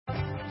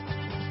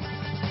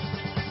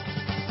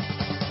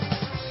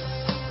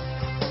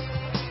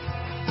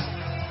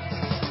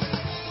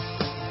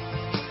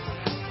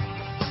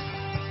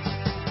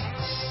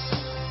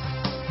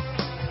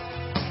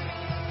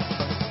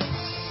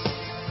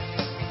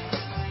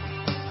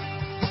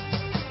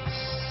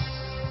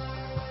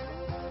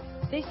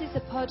This is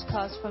a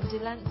podcast from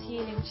Delancey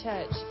Elim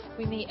Church.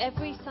 We meet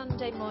every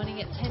Sunday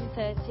morning at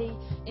 10:30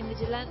 in the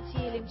Delancey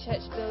Elim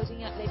Church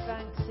building at Les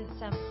Banques, St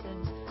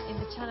Sampson, in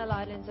the Channel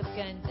Islands of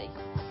Guernsey.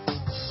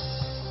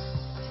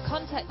 To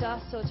contact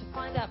us or to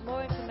find out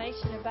more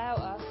information about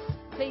us,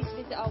 please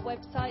visit our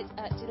website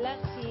at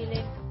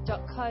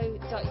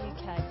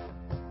delanceyelim.co.uk.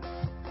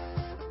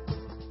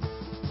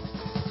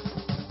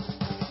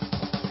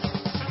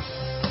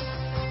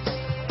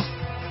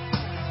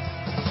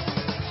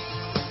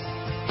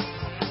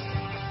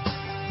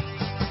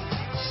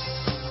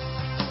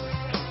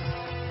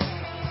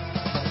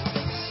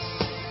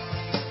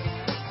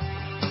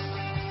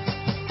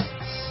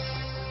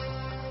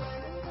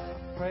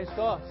 Praise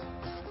God.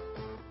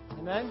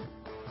 Amen.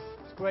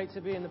 It's great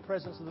to be in the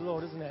presence of the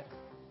Lord, isn't it?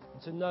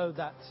 And to know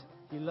that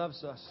He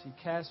loves us, He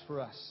cares for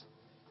us,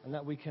 and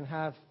that we can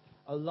have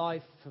a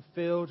life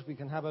fulfilled, we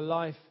can have a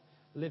life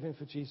living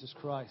for Jesus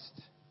Christ.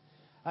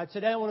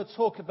 Today I want to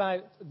talk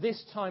about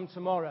this time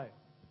tomorrow.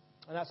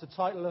 And that's the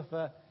title of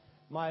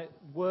my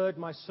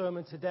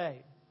sermon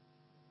today.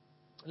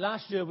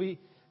 Last year we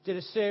did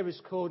a series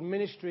called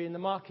Ministry in the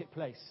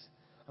Marketplace.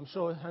 I'm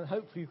sure and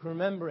hopefully you can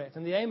remember it.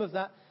 And the aim of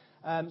that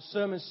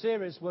sermon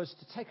series was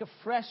to take a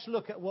fresh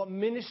look at what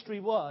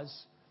ministry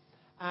was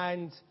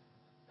and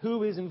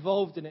who is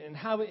involved in it and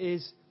how it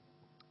is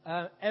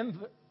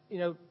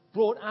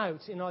brought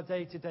out in our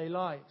day-to-day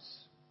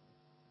lives.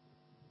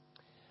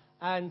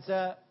 And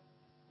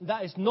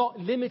that is not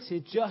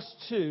limited just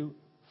to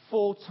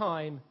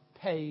full-time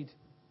paid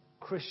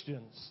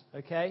Christians,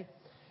 okay?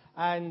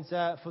 And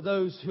for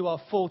those who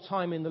are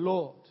full-time in the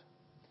Lord.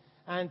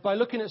 And by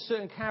looking at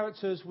certain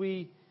characters,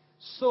 we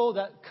saw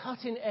that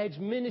cutting-edge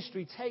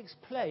ministry takes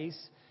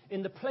place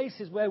in the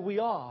places where we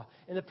are,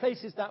 in the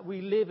places that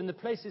we live, in the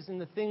places and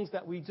the things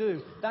that we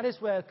do. That is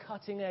where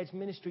cutting-edge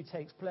ministry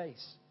takes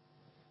place.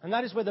 And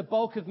that is where the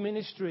bulk of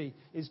ministry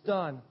is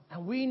done.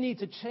 And we need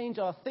to change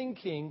our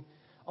thinking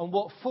on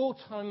what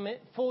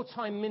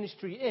full-time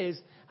ministry is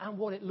and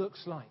what it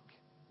looks like.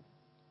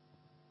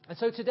 And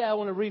so today I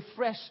want to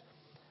refresh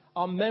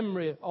our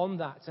memory on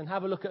that and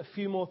have a look at a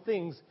few more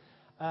things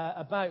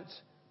about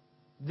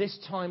this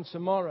time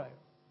tomorrow.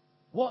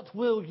 What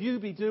will you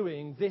be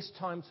doing this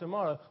time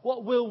tomorrow?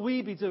 What will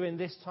we be doing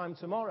this time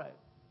tomorrow?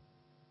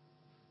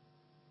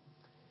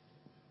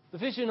 The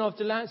vision of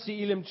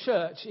Delancey Elim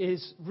Church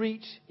is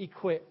reach,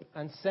 equip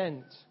and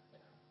send.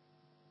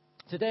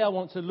 Today I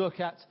want to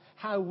look at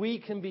how we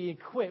can be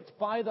equipped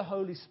by the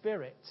Holy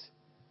Spirit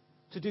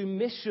to do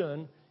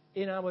mission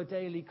in our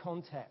daily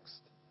context.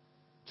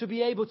 To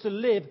be able to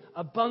live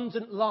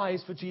abundant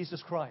lives for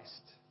Jesus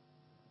Christ.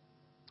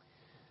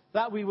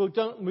 That we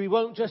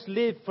won't just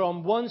live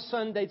from one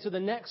Sunday to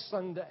the next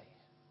Sunday.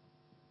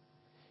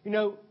 You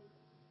know,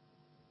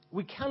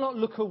 we cannot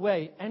look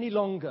away any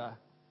longer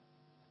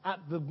at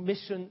the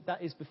mission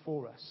that is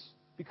before us.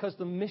 Because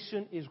the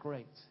mission is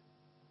great.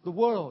 The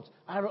world,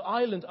 our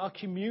island, our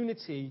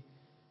community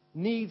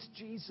needs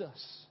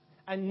Jesus.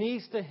 And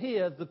needs to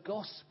hear the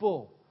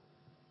gospel.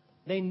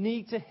 They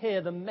need to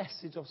hear the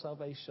message of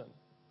salvation.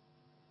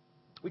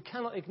 We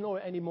cannot ignore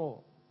it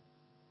anymore.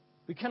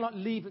 We cannot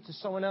leave it to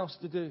someone else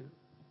to do.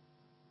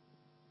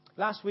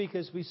 Last week,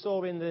 as we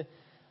saw in the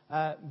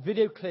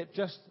video clip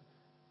just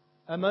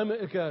a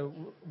moment ago,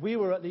 we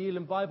were at the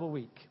Elim Bible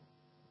Week.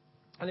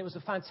 And it was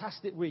a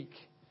fantastic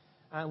week.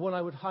 And one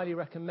I would highly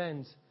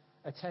recommend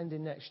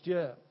attending next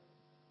year.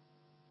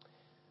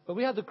 But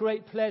we had the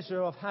great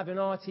pleasure of having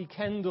R.T.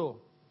 Kendall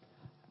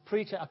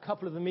preach at a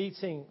couple of the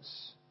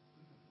meetings.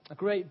 A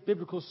great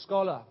biblical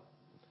scholar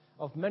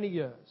of many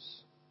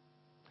years.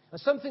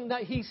 And something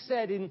that he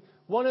said in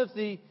one of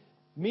the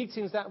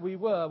meetings that we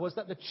were was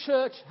that the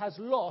church has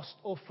lost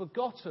or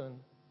forgotten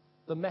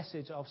the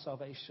message of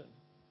salvation.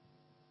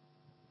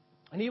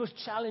 And he was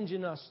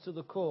challenging us to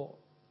the core.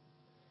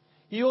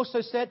 He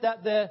also said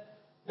that there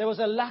was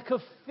a lack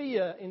of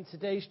fear in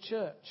today's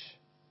church.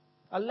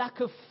 A lack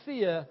of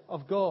fear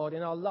of God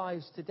in our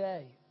lives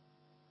today.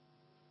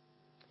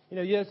 You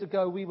know, years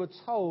ago we were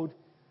told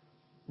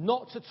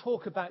not to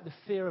talk about the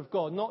fear of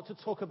God, not to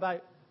talk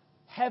about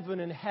heaven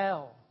and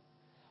hell.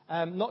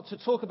 Not to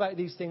talk about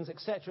these things,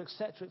 etc.,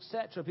 etc.,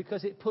 etc.,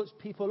 because it puts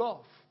people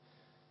off.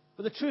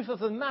 But the truth of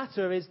the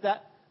matter is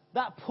that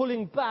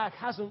pulling back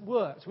hasn't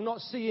worked. We're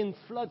not seeing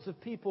floods of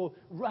people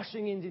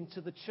rushing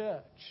into the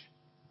church.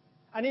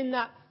 And in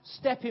that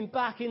stepping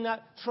back, in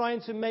that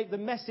trying to make the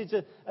message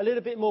a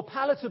little bit more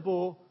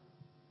palatable,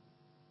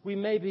 we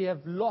maybe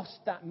have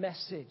lost that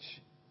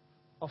message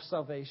of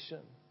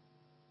salvation.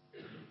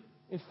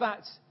 In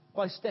fact,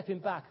 by stepping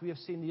back, we have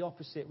seen the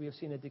opposite. We have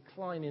seen a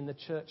decline in the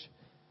church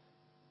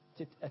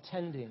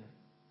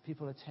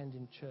people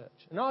attending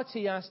church. And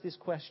R.T. asked this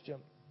question.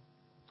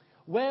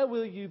 Where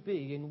will you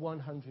be in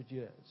 100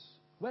 years?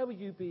 Where will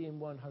you be in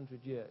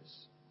 100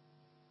 years?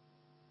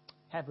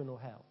 Heaven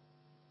or hell?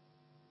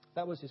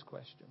 That was his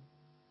question.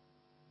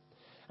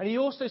 And he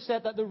also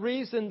said that the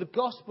reason the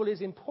gospel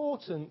is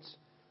important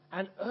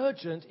and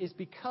urgent is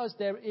because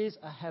there is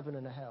a heaven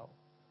and a hell.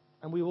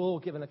 And we will all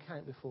give an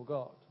account before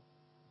God.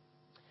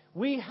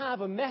 We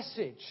have a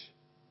message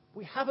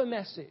We have a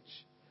message.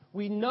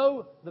 We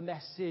know the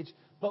message,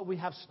 but we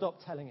have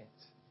stopped telling it.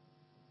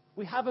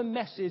 We have a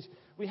message.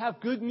 We have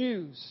good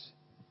news.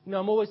 You know,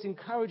 I'm always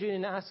encouraging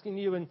and asking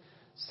you and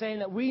saying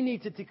that we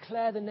need to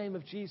declare the name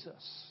of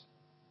Jesus.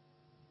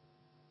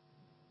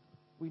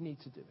 We need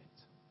to do it.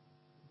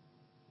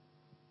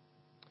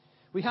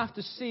 We have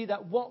to see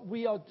that what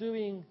we are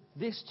doing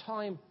this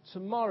time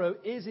tomorrow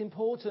is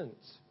important.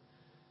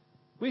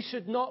 We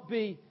should not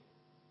be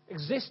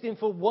existing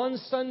for one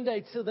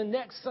Sunday till the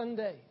next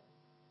Sunday.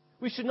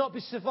 We should not be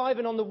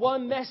surviving on the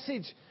one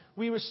message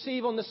we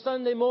receive on the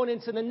Sunday morning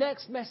to the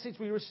next message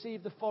we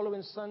receive the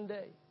following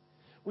Sunday.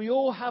 We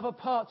all have a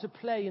part to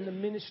play in the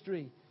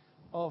ministry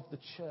of the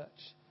church,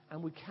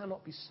 and we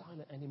cannot be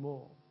silent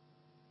anymore.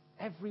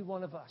 Every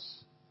one of us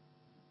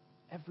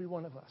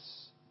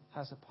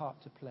has a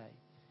part to play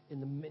in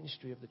the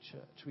ministry of the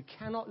church. We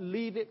cannot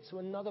leave it to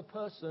another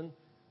person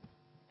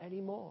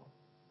anymore.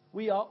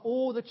 We are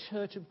all the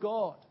church of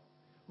God.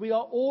 We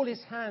are all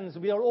His hands.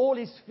 We are all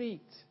His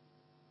feet.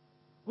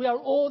 We are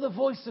all the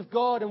voice of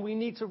God, and we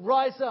need to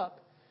rise up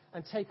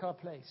and take our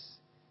place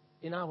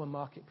in our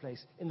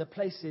marketplace, in the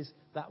places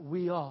that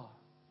we are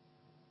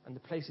and the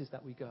places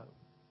that we go.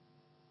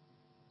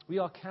 We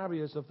are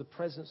carriers of the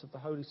presence of the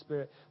Holy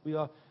Spirit. We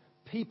are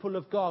people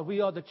of God. We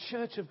are the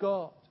church of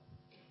God.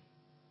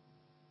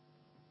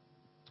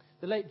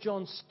 The late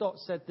John Stott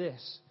said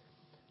this: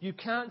 "You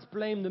can't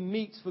blame the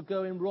meat for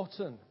going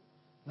rotten.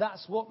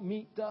 That's what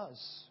meat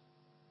does.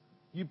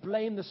 You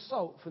blame the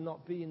salt for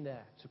not being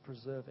there to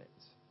preserve it."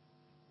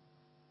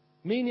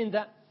 Meaning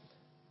that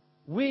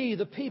we,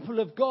 the people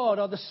of God,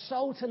 are the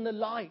salt and the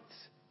light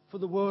for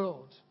the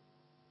world.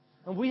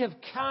 And we have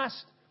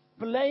cast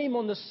blame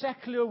on the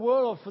secular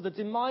world for the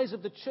demise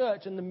of the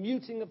church and the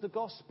muting of the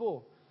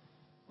gospel.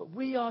 But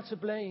we are to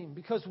blame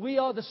because we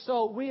are the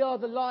salt, we are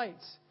the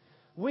light.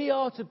 We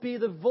are to be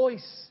the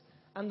voice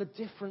and the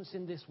difference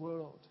in this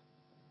world.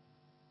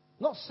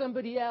 Not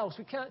somebody else.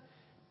 We can't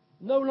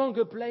no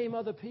longer blame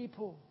other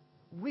people.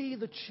 We,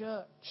 the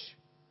church,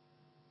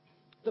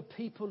 the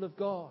people of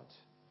God,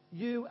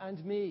 you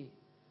and me,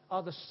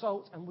 are the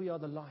salt and we are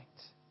the light.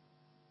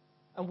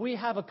 And we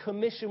have a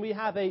commission, we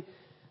have a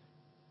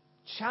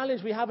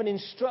challenge, we have an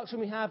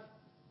instruction we have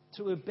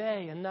to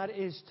obey, and that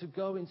is to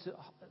go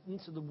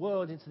into the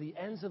world, into the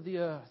ends of the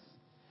earth,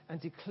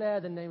 and declare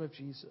the name of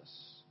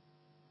Jesus.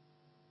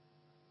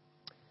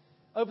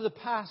 Over the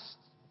past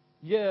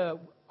year,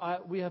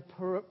 we have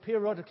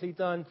periodically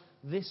done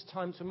this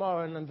time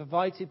tomorrow, and I've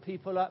invited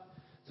people up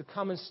to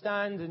come and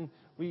stand, and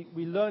we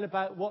learn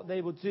about what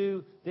they will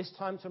do this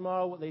time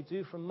tomorrow, what they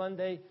do from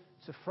Monday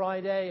to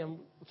Friday, and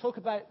we'll talk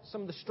about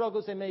some of the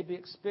struggles they may be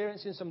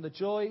experiencing, some of the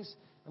joys,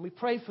 and we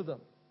pray for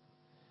them.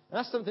 And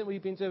that's something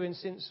we've been doing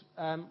since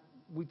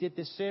we did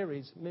this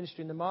series,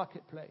 Ministry in the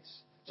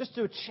Marketplace. Just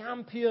to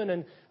champion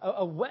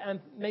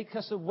and make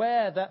us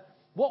aware that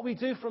what we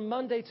do from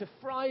Monday to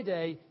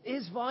Friday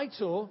is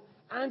vital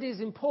and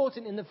is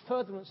important in the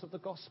furtherance of the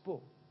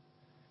gospel.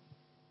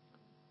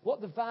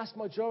 What the vast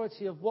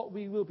majority of what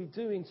we will be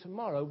doing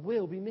tomorrow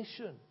will be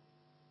mission.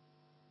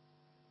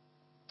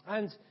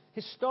 And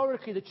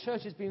historically, the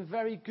church has been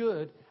very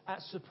good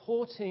at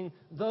supporting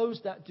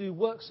those that do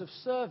works of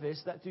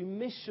service, that do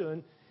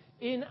mission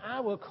in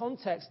our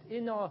context,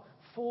 in our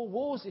four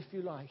walls, if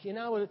you like, in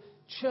our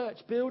church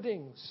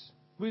buildings.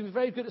 We've been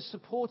very good at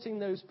supporting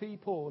those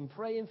people and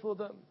praying for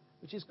them,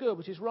 which is good,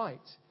 which is right.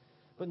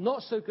 But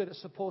not so good at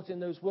supporting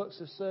those works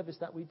of service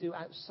that we do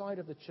outside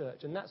of the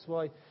church. And that's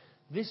why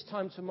this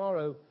time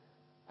tomorrow,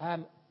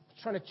 trying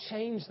to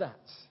change that,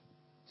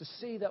 to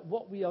see that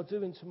what we are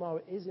doing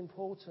tomorrow is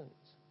important.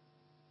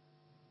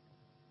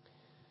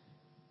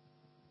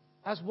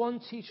 As one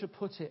teacher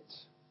put it,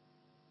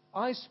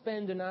 I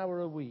spend an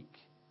hour a week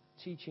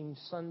teaching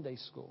Sunday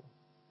school,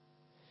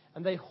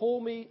 and they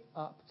haul me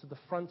up to the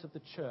front of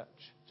the church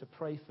to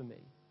pray for me.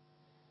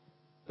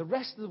 The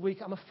rest of the week,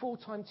 I'm a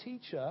full-time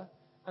teacher,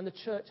 and the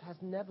church has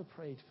never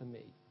prayed for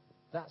me.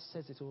 That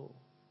says it all.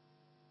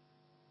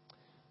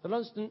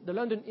 The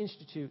London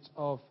Institute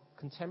of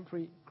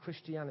Contemporary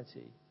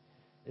Christianity,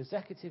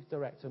 Executive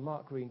Director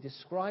Mark Green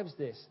describes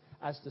this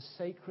as the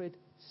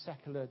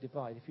sacred-secular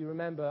divide. If you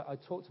remember, I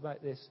talked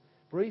about this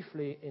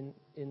briefly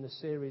in the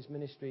series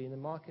Ministry in the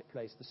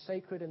Marketplace, the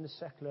sacred and the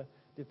secular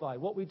divide.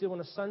 What we do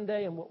on a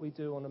Sunday and what we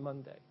do on a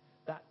Monday.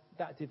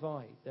 That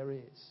divide there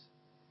is.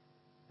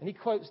 And he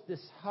quotes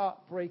this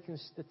heartbreaking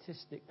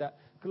statistic that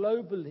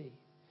globally,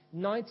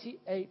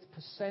 98%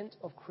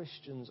 of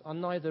Christians are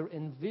neither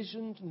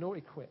envisioned nor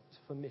equipped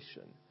for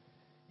mission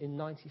in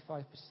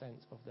 95%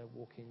 of their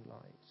walking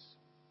lives.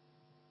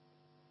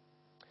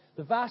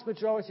 The vast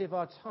majority of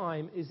our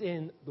time is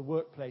in the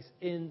workplace,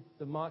 in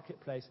the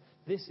marketplace.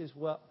 This is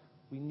what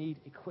we need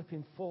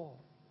equipping for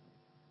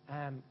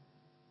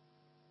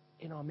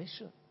in our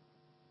mission.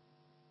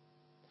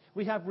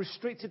 We have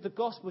restricted the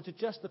gospel to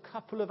just a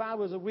couple of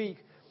hours a week,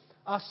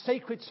 our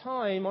sacred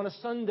time on a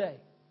Sunday.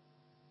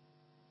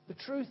 The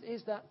truth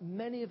is that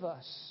many of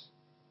us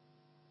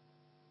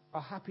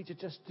are happy to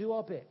just do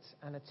our bit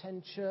and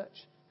attend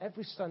church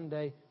every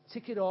Sunday,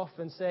 tick it off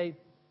and say,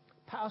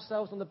 pat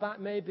ourselves on the back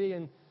maybe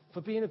and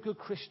for being a good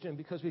Christian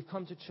because we've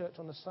come to church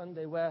on a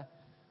Sunday, where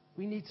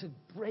we need to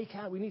break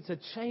out. We need to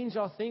change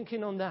our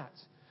thinking on that.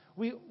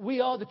 We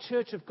are the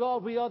church of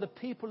God. We are the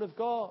people of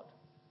God.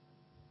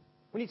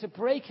 We need to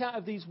break out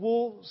of these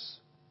walls.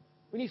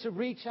 We need to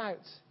reach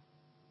out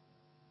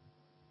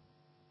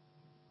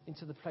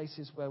into the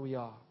places where we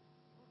are.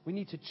 We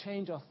need to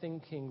change our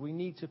thinking. We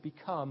need to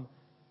become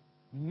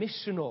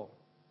missional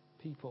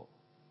people.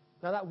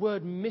 Now, that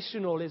word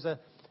missional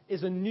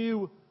is a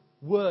new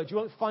word. You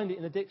won't find it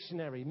in a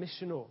dictionary,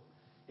 missional.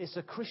 It's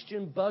a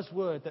Christian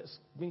buzzword that's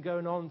been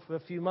going on for a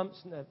few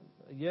months,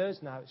 years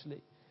now,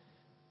 actually.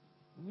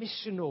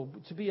 Missional,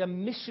 to be a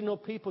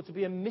missional people, to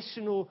be a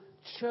missional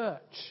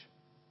church.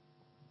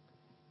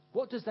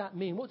 What does that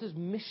mean? What does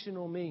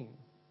missional mean?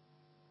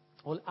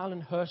 Well,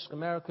 Alan Hirsch,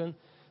 American,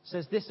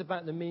 says this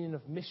about the meaning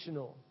of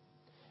missional.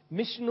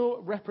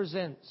 Missional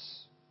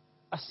represents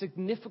a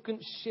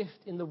significant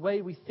shift in the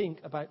way we think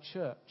about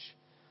church.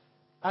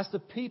 As the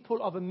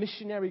people of a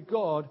missionary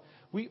God,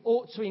 we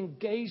ought to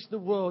engage the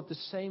world the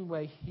same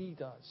way he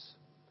does,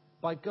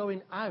 by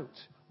going out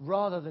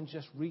rather than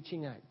just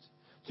reaching out.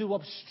 To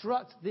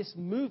obstruct this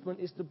movement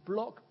is to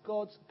block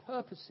God's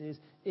purposes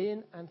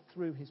in and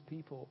through his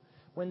people.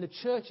 When the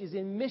church is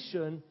in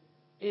mission,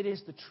 it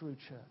is the true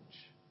church.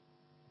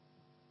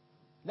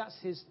 That's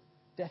his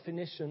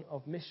definition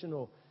of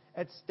missional.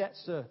 Ed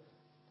Stetzer,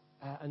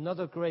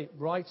 another great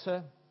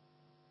writer,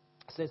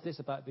 says this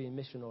about being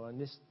missional, and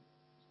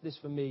this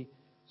for me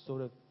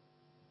sort of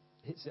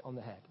hits it on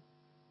the head.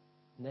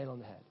 Nail on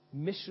the head.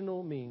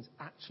 Missional means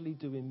actually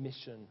doing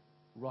mission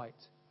right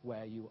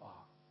where you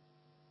are.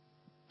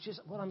 Which is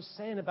what I'm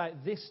saying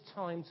about this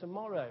time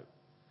tomorrow.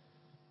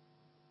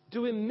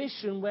 Doing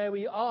mission where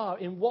we are,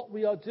 in what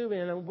we are doing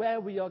and where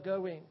we are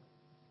going.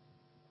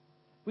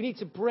 We need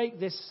to break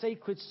this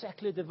sacred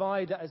secular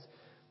divide that has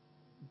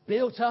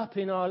built up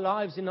in our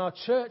lives, in our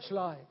church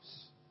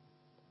lives,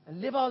 and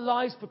live our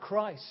lives for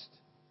Christ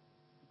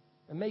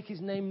and make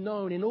his name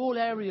known in all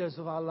areas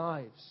of our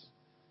lives,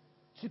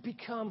 to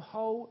become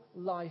whole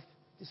life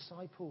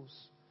disciples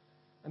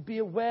and be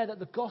aware that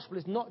the gospel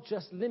is not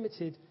just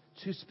limited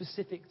to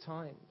specific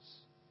times.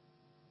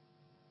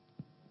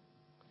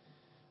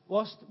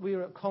 Whilst we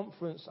were at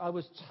conference, I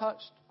was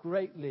touched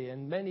greatly,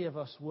 and many of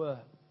us were,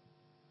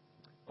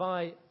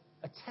 by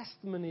a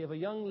testimony of a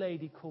young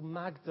lady called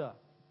Magda.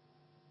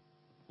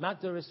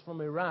 Magda is from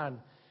Iran,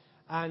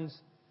 and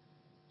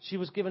she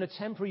was given a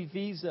temporary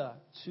visa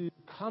to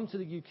come to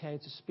the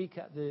UK to speak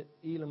at the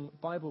Elam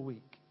Bible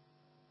Week.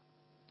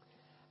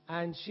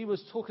 And she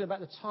was talking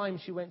about the time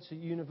she went to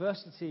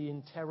university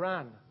in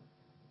Tehran,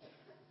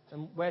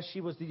 and where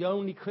she was the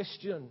only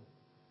Christian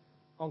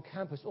on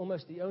campus,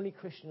 almost the only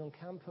Christian on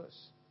campus.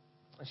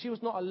 And she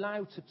was not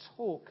allowed to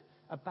talk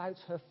about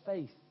her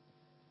faith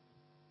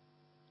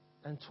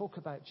and talk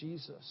about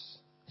Jesus.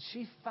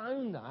 She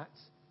found that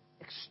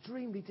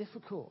extremely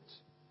difficult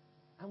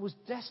and was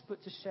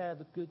desperate to share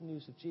the good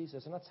news of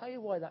Jesus. And I'll tell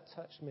you why that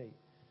touched me.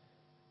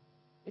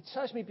 It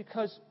touched me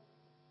because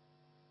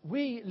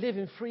we live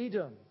in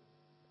freedom.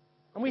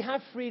 And we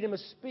have freedom of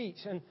speech.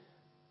 And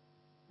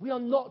we are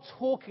not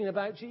talking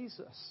about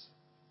Jesus.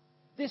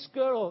 This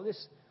girl,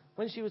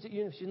 when she was at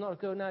university, she's not a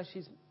girl now,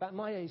 she's about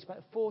my age,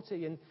 about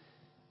 40.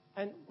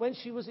 And when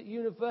she was at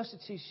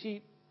university,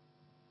 she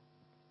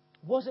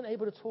wasn't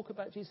able to talk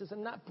about Jesus,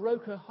 and that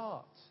broke her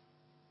heart.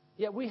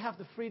 Yet we have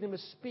the freedom of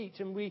speech,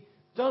 and we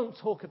don't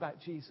talk about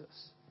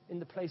Jesus in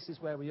the places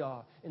where we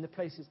are, in the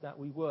places that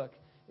we work,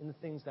 in the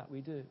things that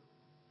we do.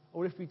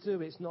 Or if we do,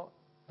 it's not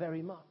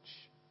very much.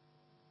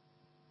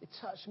 It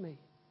touched me.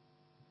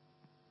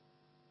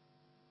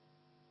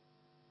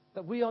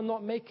 That we are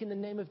not making the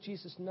name of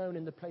Jesus known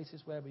in the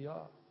places where we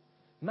are.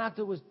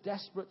 Magda was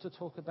desperate to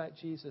talk about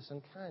Jesus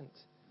and can't,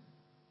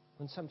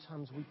 when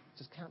sometimes we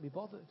just can't be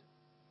bothered.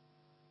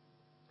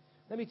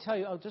 Let me tell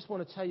you, I just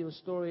want to tell you a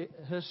story.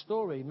 Her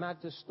story,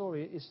 Magda's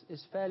story,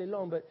 is fairly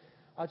long, but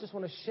I just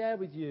want to share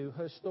with you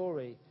her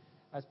story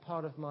as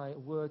part of my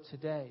word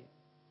today.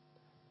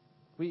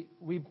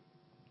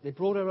 They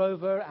brought her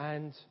over,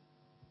 and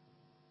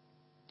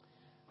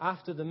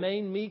after the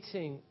main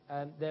meeting,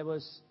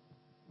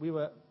 we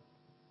were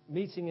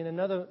meeting in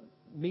another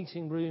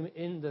meeting room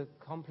in the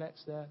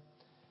complex there,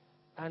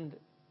 and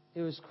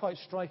it was quite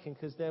striking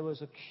because there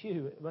was a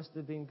queue. It must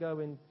have been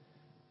going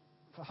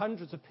for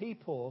hundreds of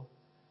people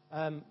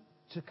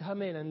to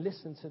come in and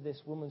listen to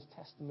this woman's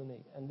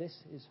testimony, and this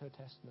is her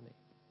testimony.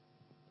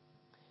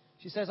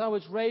 She says, "I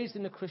was raised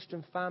in a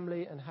Christian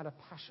family and had a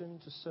passion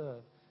to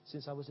serve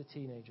since I was a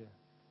teenager.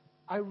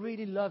 I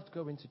really loved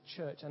going to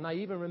church, and I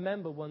even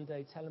remember one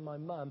day telling my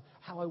mum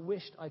how I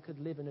wished I could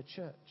live in a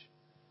church.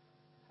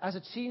 As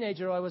a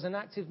teenager, I was an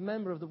active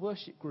member of the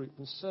worship group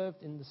and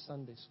served in the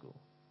Sunday school.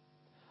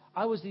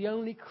 I was the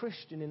only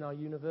Christian in our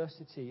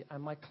university,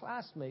 and my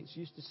classmates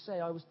used to say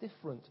I was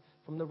different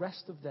from the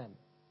rest of them."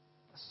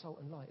 That's salt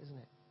and light, isn't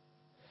it?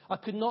 "I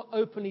could not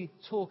openly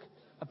talk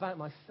about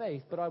my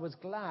faith, but I was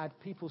glad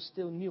people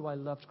still knew I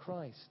loved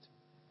Christ.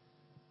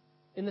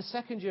 In the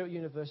second year at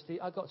university,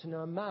 I got to know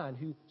a man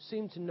who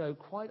seemed to know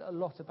quite a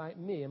lot about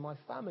me and my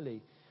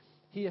family.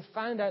 He had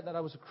found out that I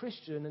was a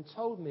Christian and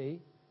told me,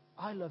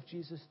 I love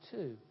Jesus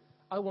too.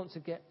 I want to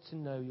get to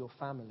know your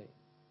family.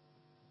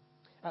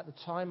 At the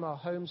time, our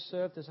home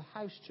served as a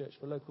house church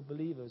for local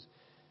believers,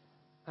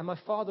 and my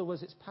father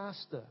was its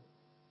pastor.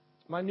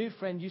 My new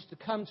friend used to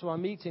come to our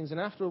meetings, and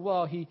after a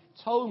while, he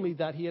told me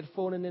that he had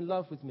fallen in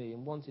love with me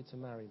and wanted to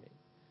marry me.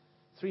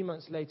 3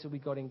 months later, we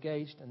got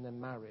engaged and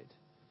then married.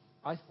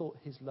 I thought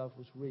his love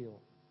was real.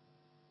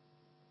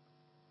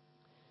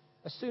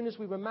 As soon as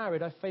we were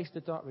married, I faced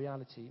a dark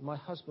reality. My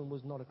husband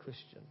was not a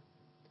Christian.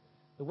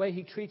 The way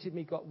he treated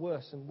me got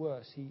worse and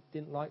worse. He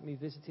didn't like me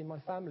visiting my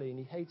family, and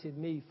he hated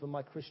me for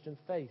my Christian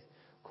faith,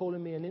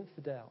 calling me an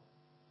infidel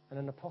and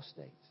an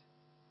apostate.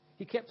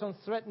 He kept on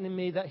threatening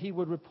me that he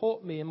would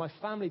report me and my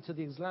family to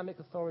the Islamic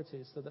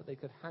authorities so that they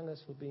could hang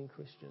us for being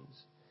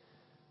Christians.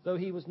 Though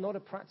he was not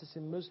a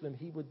practicing Muslim,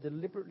 he would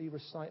deliberately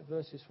recite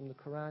verses from the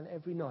Quran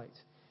every night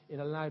in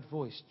a loud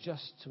voice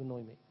just to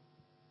annoy me.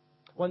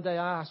 One day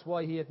I asked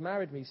why he had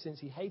married me since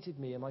he hated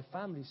me and my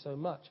family so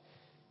much.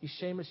 He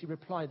shamelessly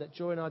replied that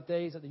during our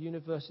days at the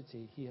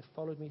university, he had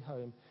followed me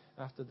home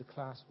after the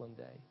class one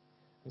day.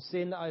 And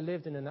seeing that I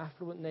lived in an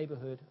affluent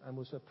neighborhood and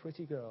was a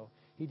pretty girl,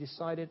 he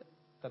decided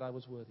that I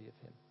was worthy of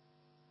him.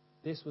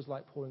 This was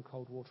like pouring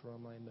cold water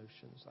on my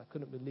emotions. I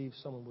couldn't believe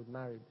someone would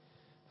marry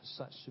for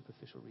such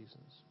superficial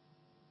reasons.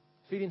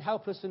 Feeling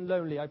helpless and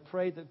lonely, I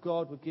prayed that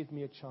God would give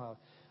me a child.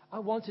 I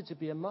wanted to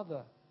be a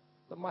mother,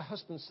 but my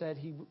husband said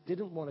he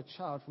didn't want a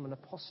child from an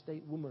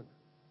apostate woman.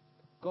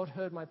 God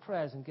heard my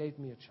prayers and gave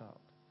me a child.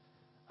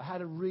 I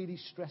had a really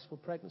stressful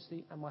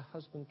pregnancy, and my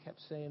husband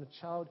kept saying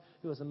a child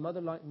who has a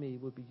mother like me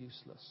would be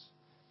useless.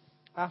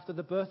 After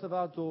the birth of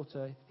our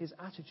daughter, his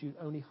attitude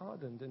only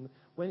hardened, and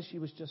when she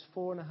was just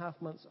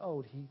 4.5 months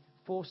old, he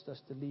forced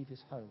us to leave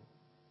his home.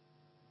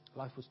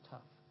 Life was tough.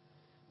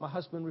 My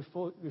husband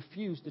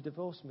refused to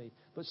divorce me,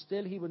 but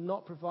still he would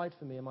not provide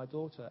for me and my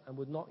daughter and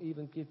would not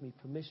even give me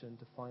permission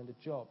to find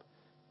a job.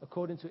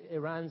 According to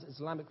Iran's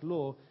Islamic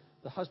law,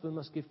 the husband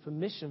must give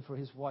permission for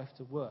his wife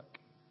to work.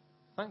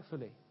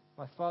 Thankfully,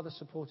 my father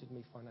supported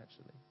me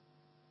financially.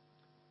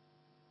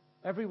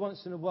 Every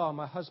once in a while,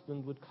 my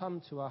husband would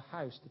come to our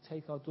house to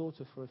take our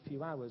daughter for a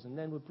few hours and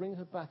then would bring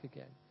her back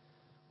again.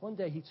 One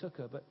day he took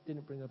her but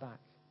didn't bring her back.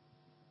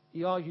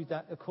 He argued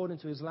that according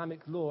to Islamic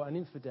law, an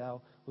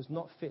infidel was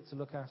not fit to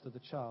look after the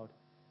child.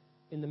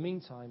 In the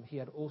meantime, he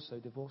had also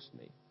divorced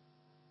me.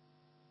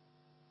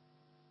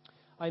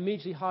 I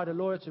immediately hired a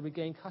lawyer to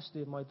regain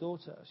custody of my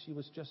daughter. She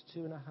was just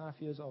 2.5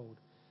 years old.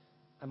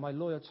 And my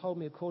lawyer told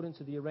me, according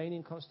to the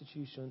Iranian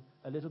constitution,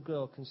 a little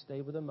girl can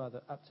stay with her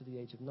mother up to the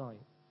age of 9.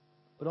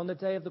 But on the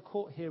day of the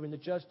court hearing, the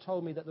judge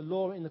told me that the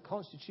law in the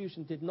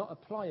constitution did not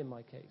apply in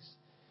my case.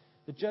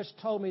 The judge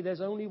told me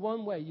there's only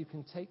one way you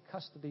can take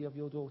custody of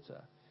your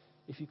daughter: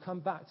 if you come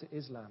back to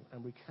Islam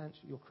and recant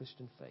your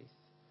Christian faith.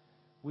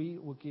 We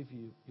will give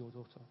you your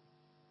daughter.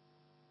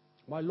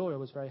 My lawyer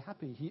was very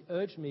happy. He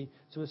urged me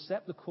to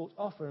accept the court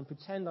offer and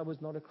pretend I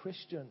was not a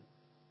Christian.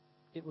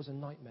 It was a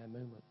nightmare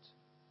moment.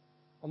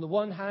 On the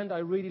one hand, I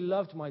really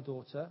loved my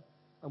daughter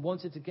and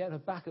wanted to get her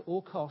back at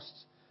all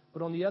costs.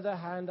 But on the other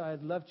hand, I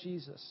loved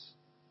Jesus.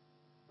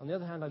 On the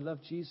other hand, I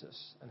loved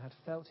Jesus and had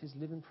felt his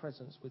living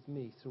presence with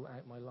me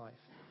throughout my life.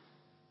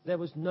 There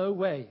was no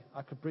way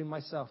I could bring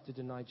myself to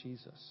deny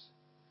Jesus.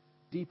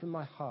 Deep in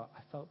my heart,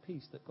 I felt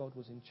peace that God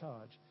was in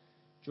charge.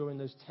 During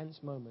those tense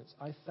moments,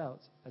 I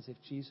felt as if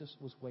Jesus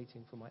was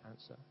waiting for my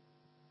answer.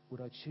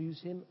 Would I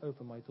choose him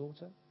over my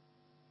daughter?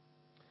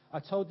 I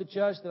told the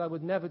judge that I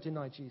would never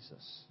deny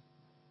Jesus.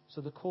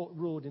 So the court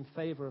ruled in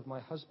favor of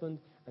my husband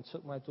and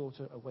took my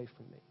daughter away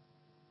from me.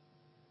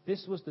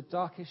 This was the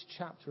darkest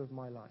chapter of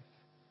my life.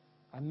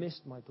 I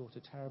missed my daughter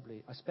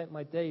terribly. I spent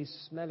my days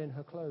smelling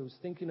her clothes,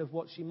 thinking of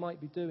what she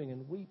might be doing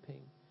and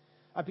weeping.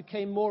 I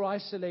became more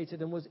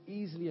isolated and was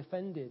easily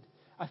offended.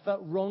 I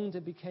felt wronged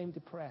and became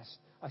depressed.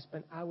 I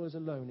spent hours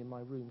alone in my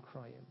room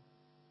crying.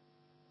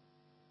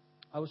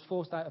 I was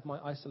forced out of my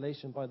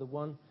isolation by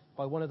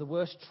one of the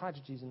worst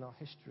tragedies in our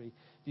history,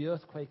 the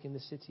earthquake in the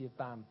city of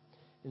Bam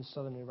in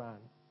southern Iran.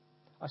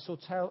 I saw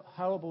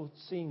horrible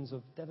scenes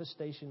of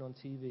devastation on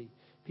TV,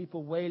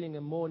 people wailing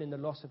and mourning the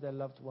loss of their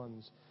loved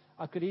ones.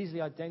 I could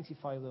easily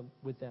identify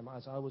with them,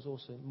 as I was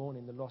also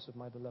mourning the loss of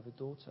my beloved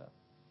daughter.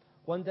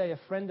 One day, a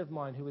friend of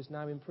mine who is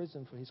now in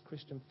prison for his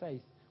Christian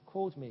faith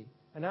called me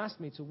and asked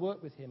me to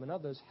work with him and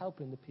others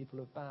helping the people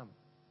of Bam.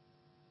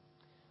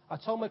 I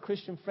told my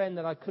Christian friend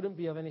that I couldn't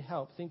be of any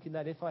help, thinking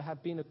that if I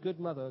had been a good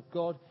mother,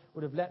 God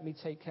would have let me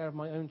take care of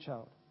my own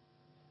child.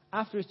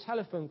 After his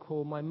telephone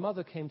call, my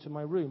mother came to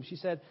my room. She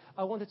said,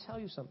 "I want to tell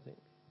you something.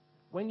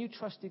 When you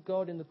trusted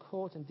God in the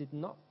court and did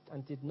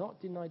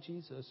not deny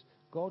Jesus,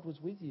 God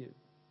was with you.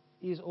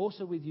 He is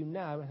also with you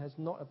now and has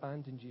not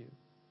abandoned you.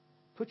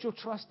 Put your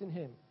trust in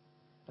him.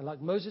 And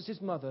like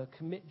Moses' mother,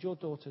 commit your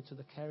daughter to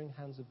the caring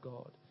hands of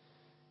God.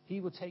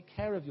 He will take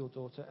care of your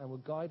daughter and will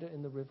guide her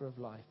in the river of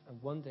life,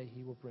 and one day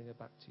he will bring her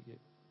back to you."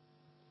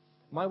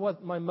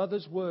 My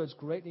mother's words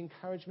greatly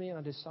encouraged me, and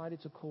I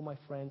decided to call my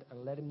friend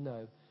and let him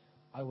know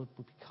I would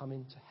be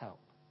coming to help.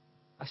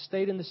 I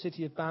stayed in the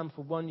city of Bam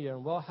for 1 year,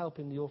 and while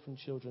helping the orphan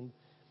children,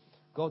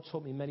 God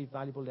taught me many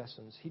valuable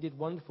lessons. He did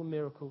wonderful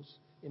miracles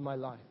in my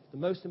life, the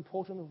most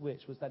important of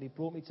which was that he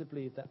brought me to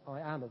believe that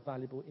I am a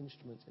valuable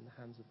instrument in the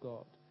hands of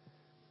God.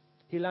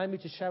 He allowed me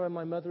to shower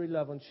my motherly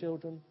love on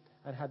children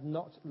who had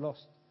not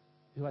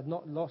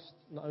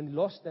only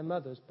lost their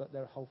mothers, but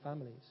their whole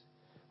families.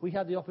 We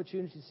had the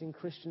opportunity to sing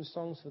Christian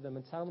songs for them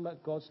and tell them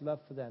about God's love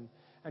for them.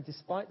 And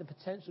despite the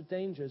potential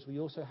dangers, we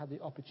also had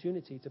the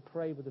opportunity to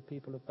pray with the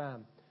people of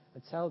Bam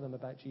and tell them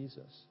about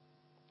Jesus.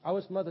 I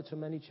was mother to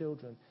many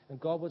children, and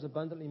God was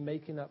abundantly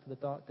making up for the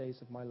dark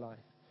days of my life.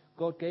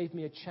 God gave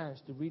me a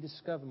chance to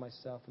rediscover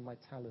myself and my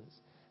talents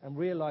and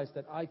realize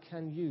that I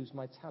can use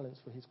my talents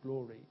for his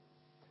glory.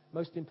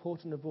 Most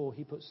important of all,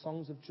 he put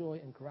songs of joy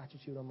and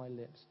gratitude on my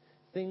lips,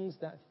 things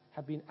that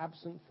have been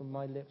absent from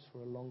my lips for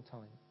a long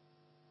time.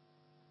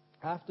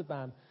 After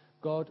BAM,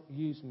 God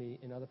used me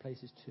in other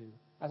places too.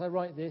 As I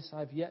write this, I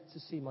have yet to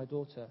see my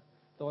daughter,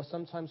 though I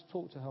sometimes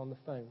talk to her on the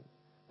phone.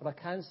 But I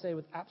can say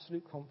with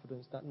absolute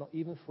confidence that not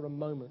even for a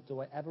moment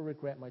do I ever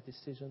regret my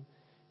decision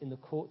in the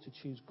court to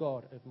choose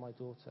God over my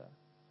daughter.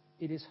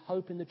 It is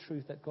hope in the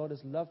truth that God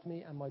has loved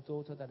me and my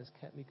daughter that has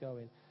kept me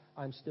going.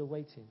 I am still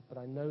waiting, but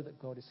I know that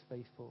God is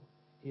faithful.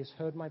 He has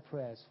heard my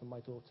prayers for my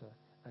daughter,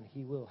 and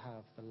he will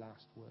have the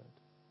last word.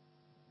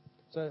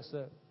 So it's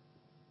a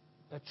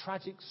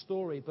tragic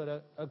story, but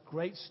a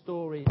great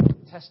story,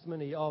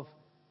 testimony of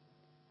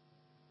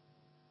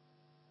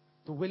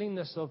the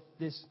willingness of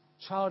this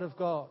child of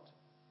God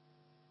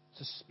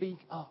to speak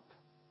up,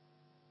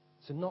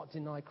 to not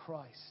deny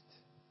Christ.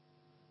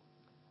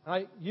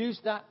 I use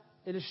that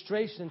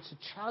illustration to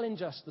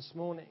challenge us this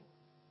morning,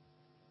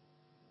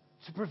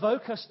 to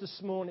provoke us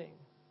this morning,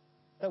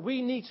 that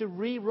we need to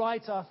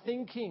rewrite our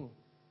thinking.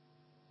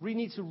 We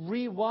need to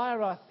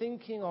rewire our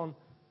thinking on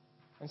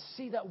and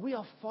see that we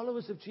are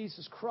followers of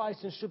Jesus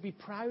Christ and should be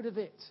proud of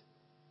it.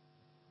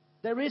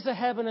 There is a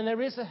heaven and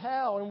there is a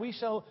hell, and we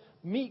shall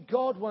meet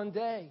God one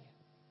day.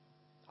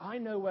 I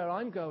know where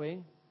I'm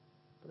going,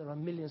 but there are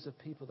millions of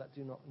people that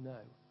do not know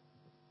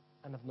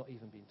and have not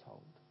even been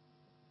told.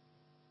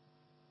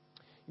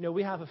 You know,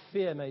 we have a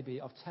fear maybe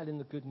of telling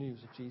the good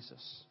news of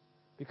Jesus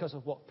because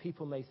of what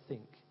people may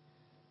think,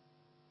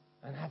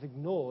 and have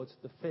ignored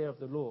the fear of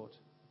the Lord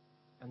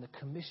and the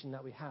commission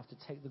that we have to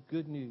take the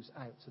good news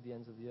out to the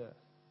ends of the earth.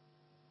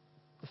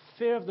 The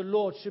fear of the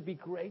Lord should be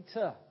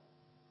greater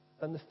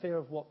than the fear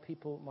of what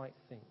people might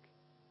think.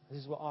 This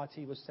is what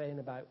R.T. was saying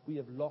about we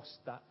have lost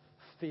that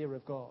fear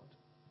of God.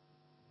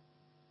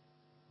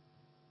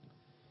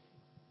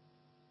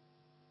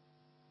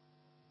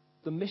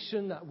 The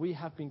mission that we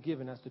have been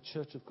given as the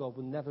Church of God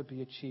will never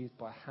be achieved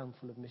by a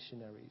handful of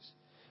missionaries.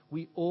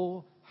 We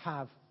all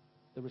have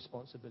the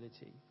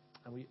responsibility,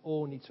 and we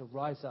all need to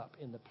rise up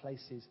in the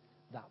places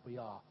that we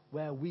are.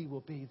 Where we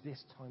will be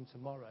this time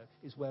tomorrow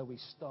is where we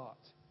start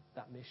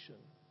that mission.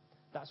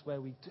 That's where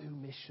we do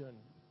mission.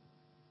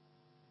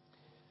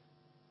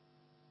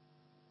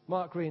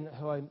 Mark Green,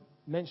 who I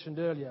mentioned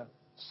earlier,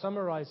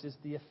 summarizes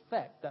the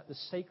effect that the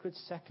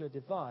sacred-secular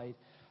divide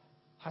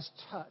has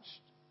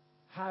touched,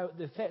 how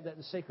the effect that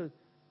the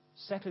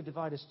sacred-secular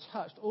divide has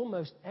touched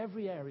almost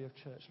every area of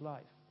church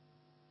life.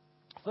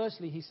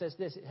 Firstly, he says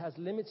this: it has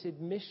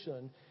limited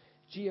mission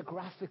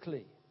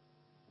geographically,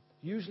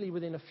 usually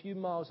within a few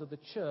miles of the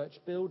church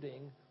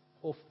building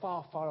or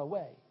far, far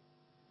away.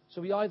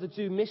 So we either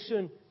do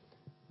mission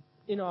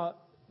in our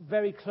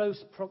very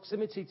close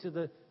proximity to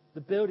the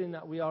building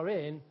that we are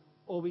in,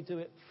 or we do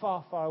it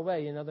far, far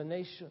away in other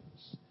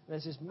nations.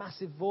 There's this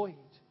massive void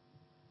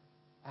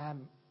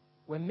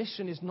where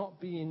mission is not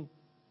being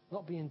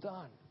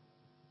done.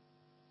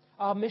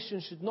 Our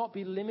mission should not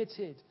be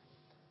limited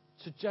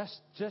to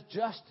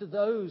just to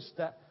those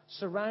that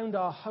surround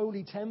our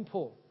holy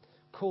temple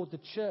called the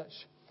church,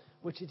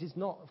 which it is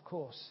not, of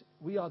course.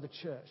 We are the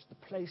church.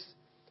 The place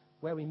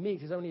where we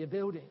meet is only a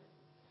building.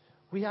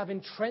 We have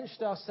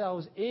entrenched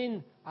ourselves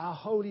in our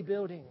holy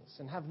buildings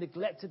and have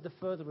neglected the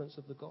furtherance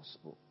of the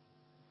gospel.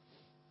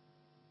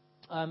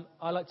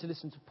 I like to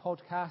listen to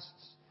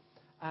podcasts,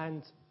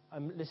 and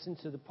I'm listening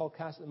to the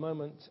podcast at the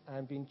moment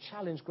and being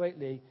challenged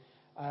greatly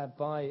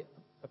by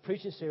a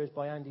preaching series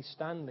by Andy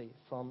Stanley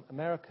from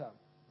America,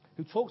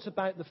 who talks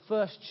about the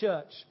first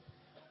church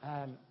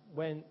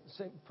when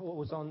Paul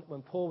was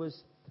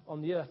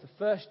on the earth, the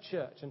first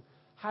church, and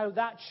how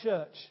that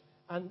church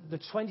and the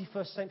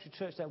 21st century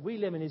church that we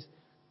live in is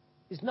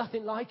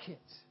nothing like it.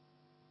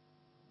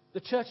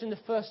 The church in the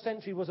first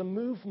century was a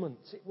movement.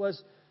 It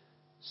was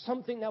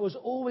something that was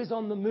always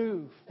on the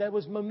move. There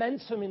was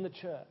momentum in the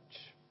church.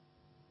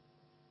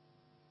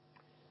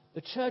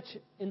 The church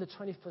in the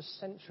 21st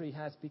century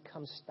has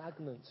become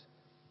stagnant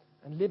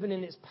and living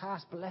in its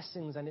past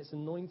blessings and its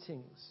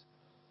anointings.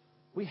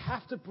 We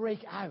have to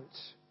break out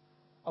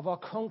of our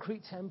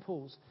concrete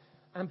temples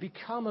and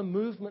become a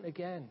movement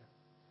again.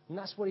 And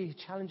that's what he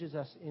challenges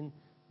us in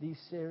these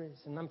series.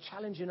 And I'm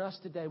challenging us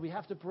today. We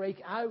have to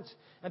break out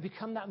and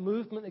become that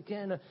movement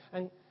again.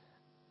 And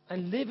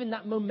and live in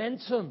that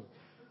momentum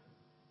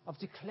of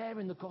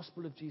declaring the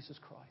gospel of Jesus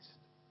Christ.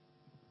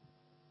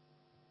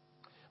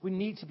 We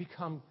need to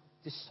become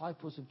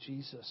disciples of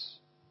Jesus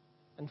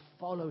and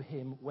follow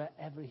him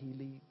wherever he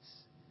leads.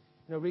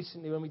 You know,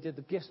 recently when we did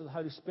the gifts of the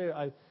Holy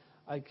Spirit,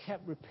 I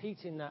kept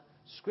repeating that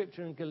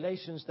scripture in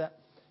Galatians that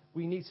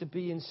we need to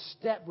be in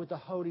step with the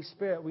Holy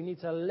Spirit. We need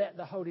to let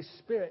the Holy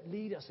Spirit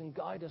lead us and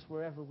guide us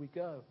wherever we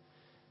go.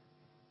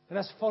 And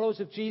as followers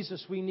of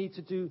Jesus, we need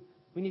to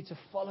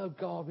follow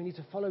God. We need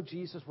to follow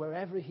Jesus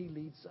wherever he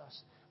leads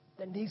us.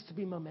 There needs to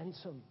be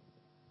momentum.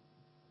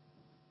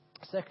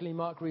 Secondly,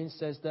 Mark Green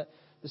says that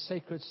the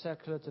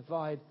sacred-secular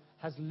divide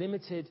has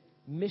limited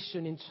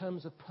mission in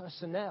terms of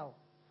personnel,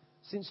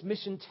 since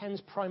mission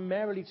tends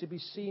primarily to be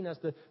seen as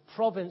the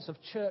province of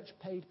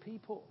church-paid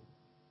people.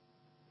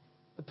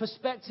 The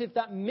perspective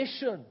that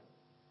mission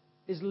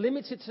is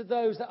limited to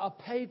those that are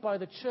paid by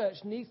the church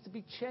needs to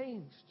be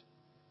changed.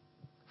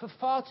 For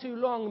far too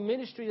long,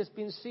 ministry has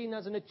been seen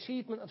as an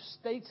achievement of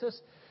status,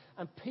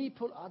 and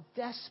people are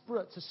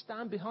desperate to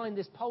stand behind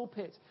this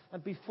pulpit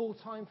and be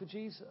full-time for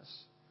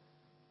Jesus.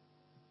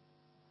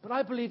 But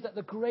I believe that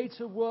the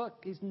greater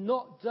work is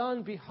not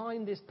done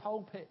behind this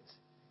pulpit,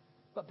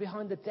 but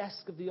behind the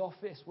desk of the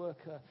office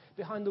worker,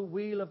 behind the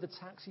wheel of the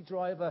taxi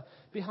driver,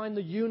 behind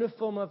the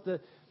uniform of the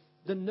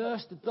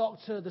nurse, the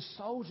doctor, the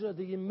soldier,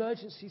 the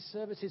emergency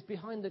services,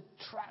 behind the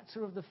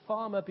tractor of the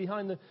farmer,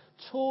 behind the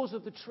tools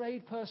of the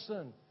trade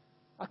person.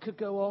 I could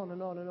go on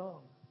and on and on.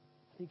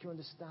 I think you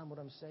understand what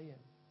I'm saying.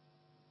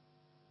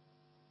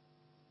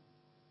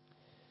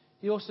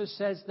 He also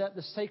says that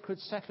the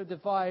sacred-secular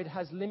divide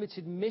has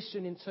limited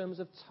mission in terms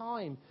of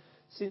time,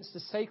 since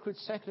the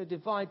sacred-secular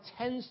divide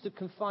tends to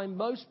confine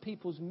most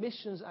people's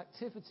missions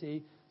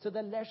activity to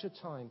their leisure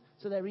time,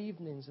 to their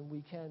evenings and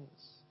weekends.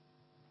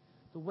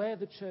 The way of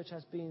the church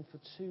has been for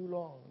too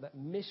long that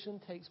mission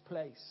takes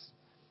place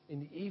in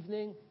the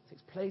evening,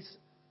 takes place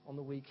on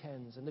the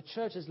weekends, and the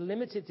church has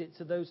limited it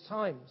to those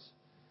times.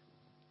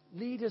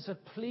 Leaders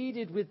have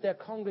pleaded with their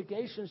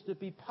congregations to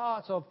be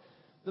part of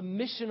the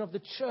mission of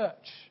the church,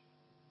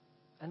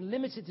 and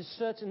limited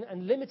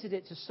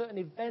it to certain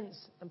events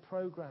and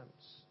programs.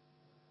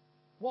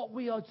 What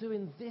we are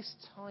doing this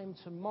time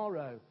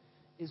tomorrow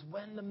is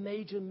when the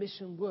major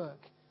mission work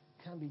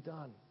can be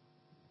done.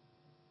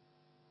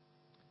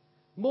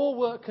 More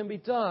work can be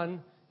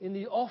done in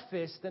the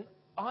office than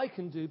I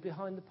can do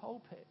behind the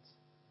pulpit.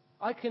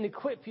 I can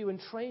equip you and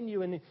train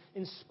you and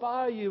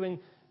inspire you and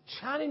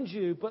challenge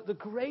you, but the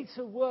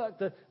greater work,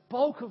 the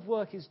bulk of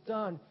work is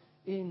done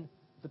in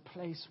the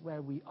place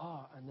where we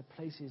are and the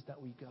places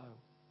that we go.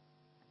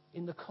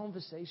 In the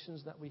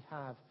conversations that we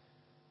have,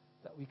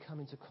 that we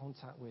come into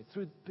contact with,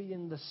 through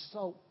being the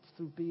salt,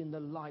 through being the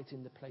light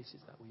in the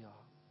places that we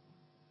are.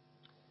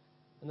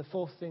 And the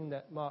fourth thing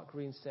that Mark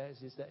Green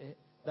says is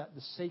that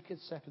the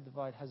sacred-secular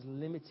divide has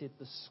limited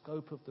the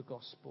scope of the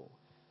gospel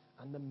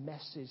and the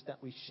message that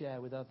we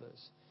share with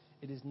others.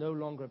 It is no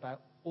longer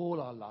about all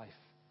our life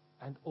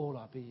and all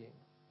our being.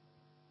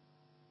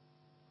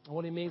 And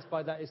what he means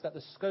by that is that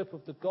the scope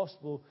of the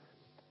gospel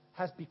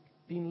has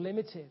been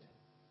limited.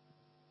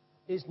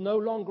 Is no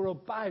longer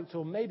about,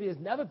 or maybe has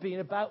never been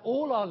about,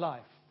 all our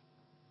life.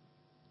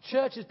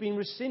 Church has been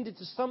rescinded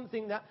to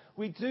something that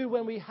we do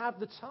when we have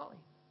the time.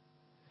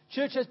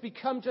 Church has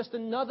become just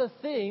another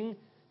thing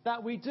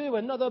that we do,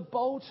 another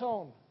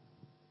bolt-on.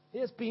 It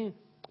has been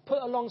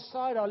put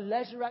alongside our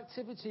leisure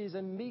activities,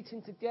 and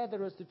meeting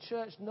together as the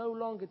church no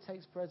longer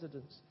takes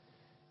precedence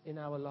in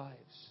our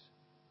lives.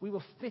 We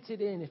will fit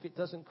it in if it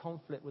doesn't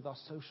conflict with our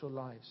social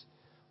lives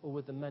or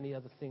with the many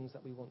other things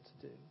that we want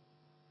to do.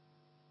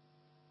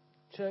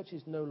 Church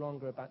is no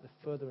longer about the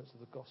furtherance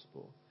of the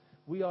gospel.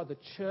 We are the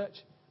church.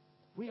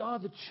 We are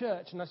the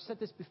church. And I've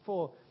said this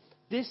before.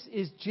 This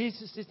is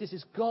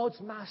God's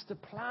master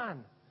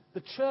plan.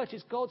 The church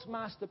is God's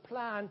master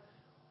plan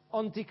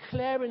on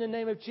declaring the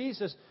name of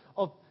Jesus,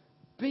 of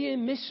being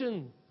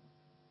missional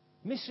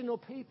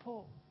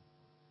people.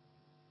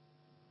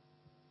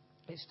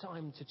 It's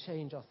time to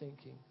change our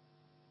thinking.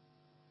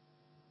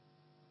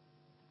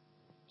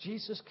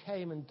 Jesus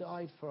came and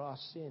died for our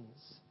sins.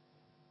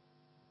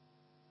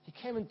 He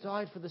came and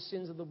died for the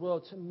sins of the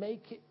world to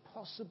make it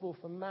possible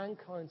for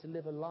mankind to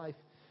live a life,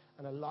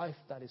 and a life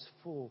that is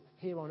full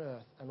here on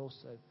earth, and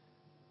also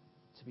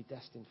to be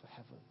destined for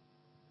heaven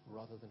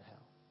rather than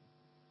hell.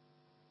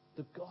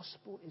 The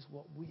gospel is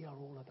what we are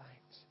all about.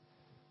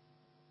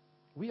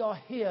 We are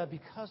here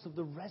because of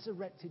the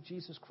resurrected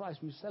Jesus Christ.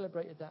 We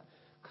celebrated that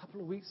a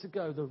couple of weeks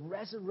ago. The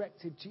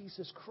resurrected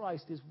Jesus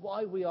Christ is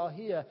why we are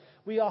here.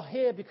 We are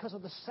here because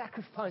of the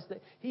sacrifice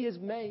that he has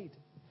made.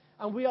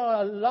 And we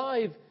are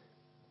alive,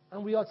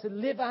 and we are to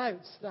live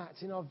out that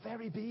in our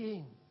very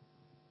being.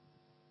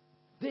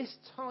 This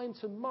time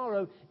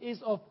tomorrow is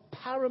of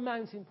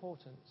paramount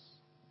importance.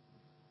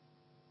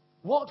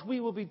 What we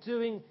will be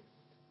doing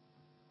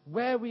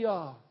where we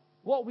are,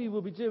 what we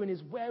will be doing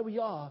is where we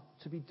are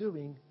to be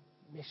doing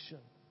mission.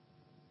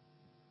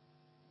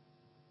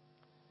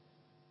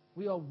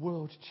 We are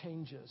world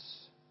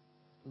changers,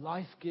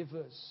 life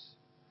givers.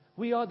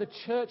 We are the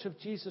church of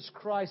Jesus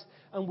Christ,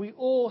 and we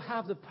all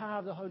have the power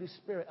of the Holy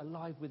Spirit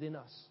alive within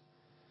us.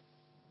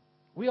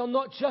 We are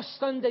not just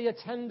Sunday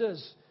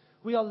attenders.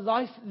 We are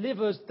life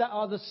livers that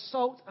are the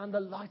salt and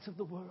the light of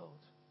the world.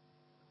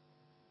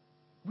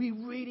 We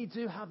really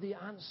do have the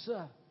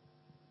answer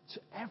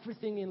to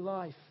everything in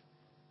life.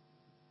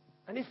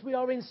 And if we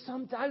are in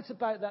some doubt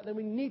about that, then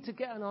we need to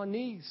get on our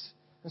knees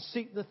and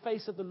seek the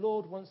face of the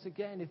Lord once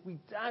again. If we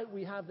doubt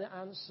we have the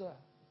answer,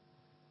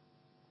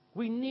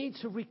 we need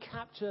to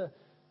recapture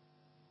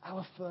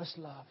our first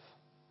love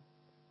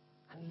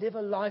and live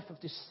a life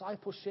of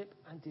discipleship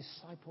and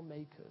disciple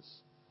makers.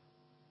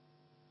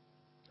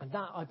 And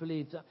that, I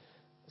believe, that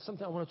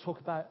something I want to talk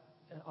about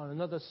on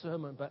another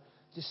sermon, but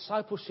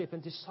discipleship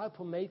and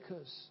disciple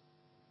makers,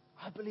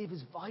 I believe,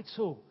 is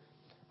vital.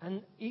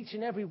 And each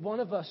and every one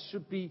of us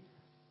should be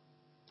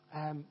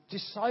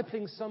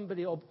discipling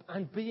somebody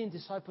and being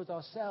discipled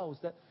ourselves.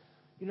 That,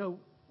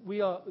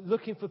 we are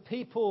looking for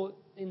people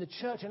in the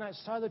church and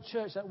outside the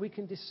church that we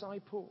can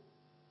disciple,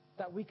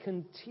 that we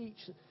can teach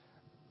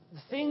the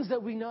things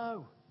that we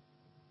know.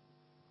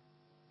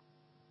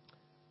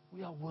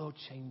 We are world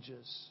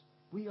changers.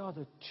 We are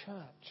the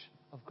church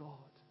of God.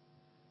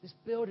 This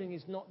building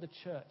is not the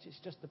church. It's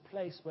just a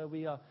place where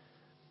we are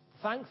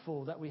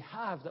thankful that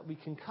we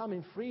can come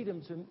in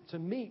freedom to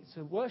meet,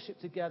 to worship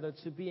together,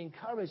 to be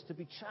encouraged, to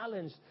be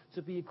challenged,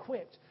 to be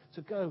equipped,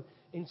 to go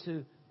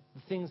into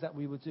the things that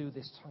we will do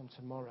this time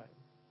tomorrow.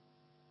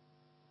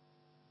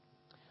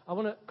 I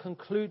want to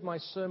conclude my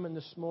sermon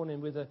this morning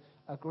with a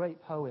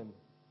great poem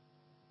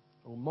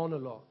or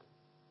monologue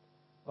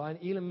by an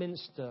Elam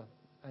minister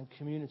and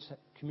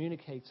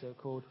communicator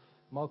called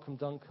Malcolm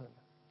Duncan.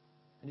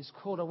 And it's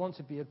called I Want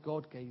to Be a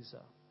God Gazer.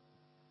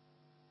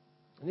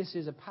 And this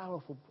is a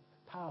powerful,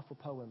 powerful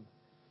poem.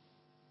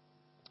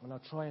 And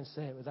I'll try and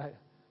say it without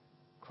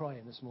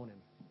crying this morning.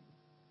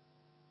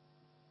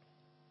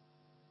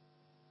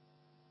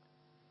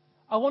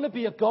 I want to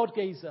be a God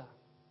gazer,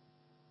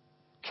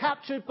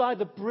 captured by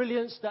the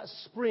brilliance that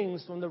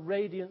springs from the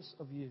radiance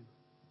of you.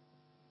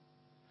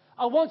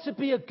 I want to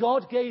be a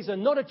God gazer,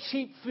 not a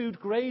cheap food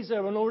grazer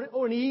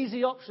or an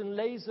easy option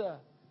laser.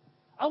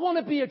 I want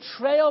to be a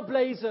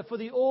trailblazer for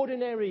the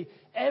ordinary,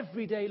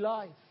 everyday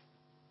life.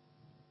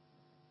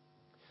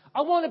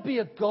 I want to be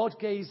a God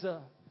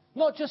gazer,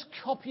 not just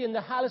copying the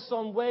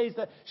halcyon ways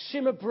that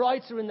shimmer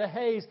brighter in the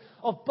haze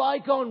of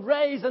bygone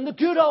rays and the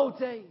good old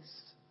days.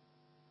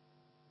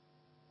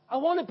 I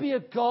want to be a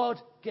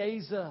God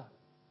gazer,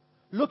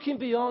 looking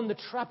beyond the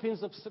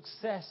trappings of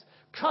success,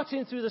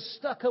 cutting through the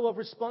stucco of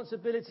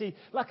responsibility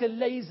like a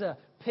laser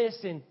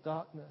piercing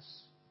darkness.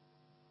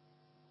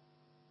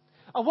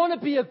 I want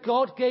to be a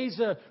God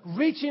gazer,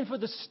 reaching for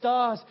the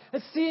stars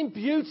and seeing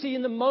beauty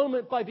in the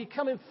moment by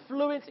becoming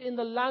fluent in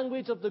the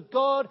language of the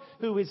God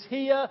who is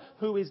here,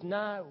 who is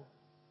now.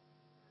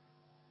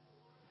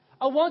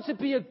 I want to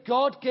be a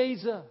God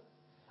gazer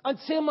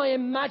until my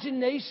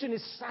imagination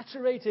is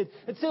saturated,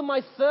 until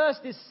my thirst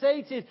is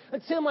sated,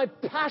 until my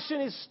passion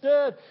is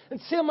stirred,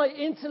 until my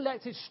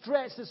intellect is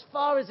stretched as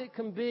far as it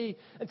can be,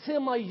 until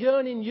my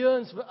yearning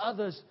yearns for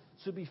others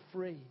to be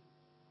free.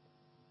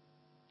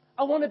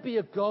 I want to be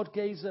a God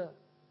gazer,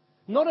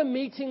 not a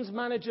meetings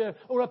manager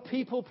or a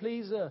people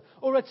pleaser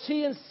or a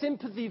tea and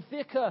sympathy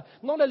vicar,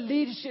 not a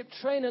leadership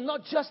trainer,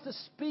 not just a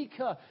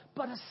speaker,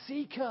 but a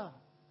seeker.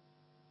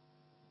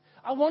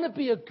 I want to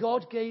be a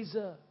God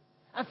gazer,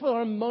 and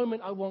for a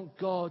moment I want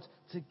God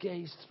to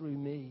gaze through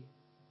me.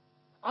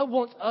 I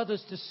want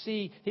others to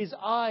see His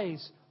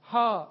eyes,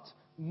 heart,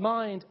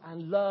 mind,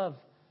 and love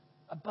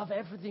above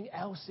everything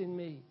else in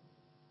me.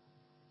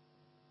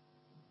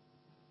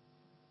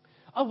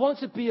 I want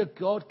to be a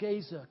God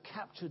gazer,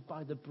 captured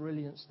by the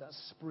brilliance that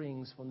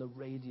springs from the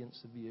radiance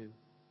of you.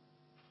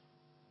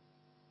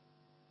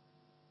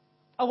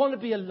 I want to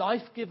be a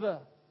life giver,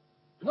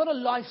 not a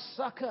life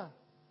sucker.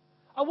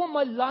 I want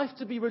my life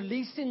to be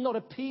releasing, not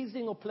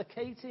appeasing or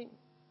placating.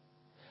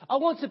 I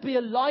want to be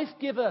a life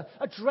giver,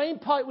 a drain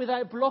pipe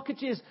without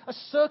blockages, a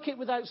circuit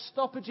without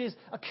stoppages,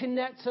 a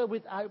connector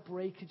without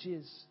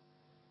breakages.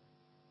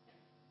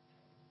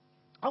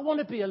 I want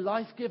to be a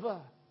life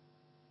giver.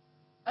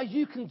 A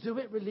you can do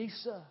it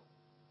releaser.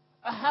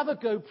 A have a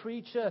go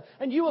preacher.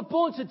 And you were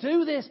born to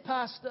do this,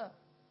 pastor.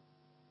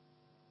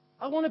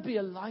 I want to be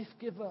a life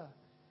giver.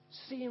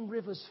 Seeing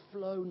rivers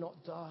flow, not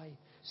die.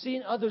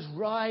 Seeing others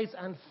rise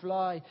and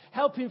fly.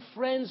 Helping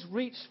friends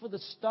reach for the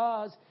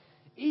stars,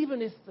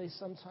 even if they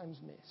sometimes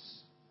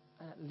miss.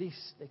 And at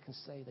least they can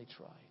say they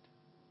tried.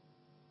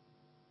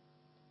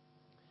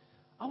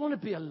 I want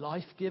to be a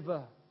life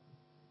giver.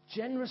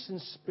 Generous in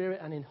spirit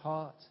and in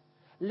heart.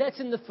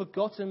 Letting the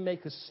forgotten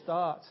make a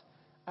start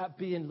at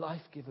being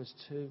life givers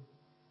too.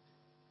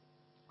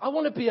 I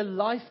want to be a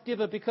life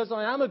giver because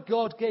I am a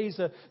God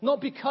gazer,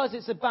 not because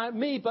it's about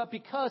me, but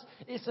because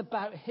it's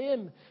about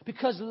Him.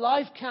 Because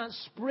life can't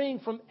spring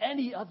from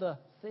any other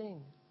thing.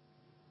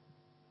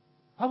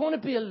 I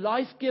want to be a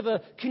life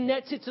giver,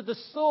 connected to the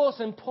source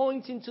and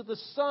pointing to the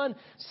sun,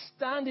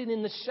 standing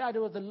in the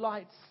shadow of the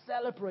light,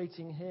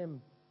 celebrating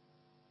Him.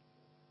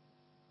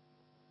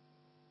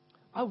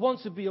 I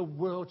want to be a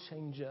world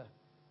changer,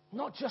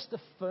 not just a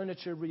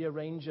furniture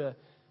rearranger,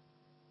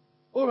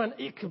 or an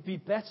it could be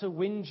better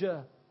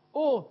whinger,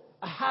 or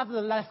a have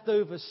the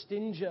leftover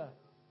stinger.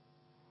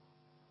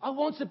 I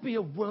want to be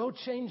a world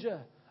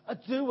changer, a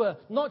doer,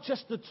 not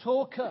just a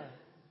talker.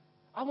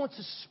 I want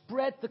to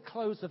spread the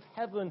clothes of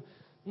heaven,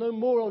 no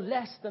more or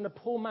less than a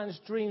poor man's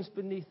dreams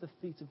beneath the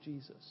feet of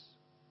Jesus.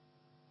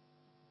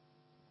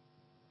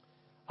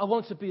 I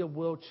want to be a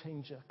world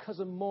changer because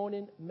a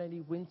morning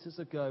many winters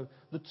ago,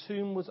 the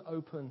tomb was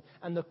open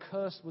and the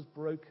curse was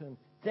broken.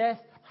 Death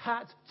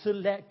had to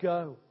let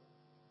go.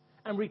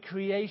 And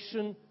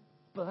recreation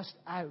burst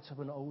out of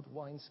an old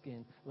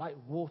wineskin like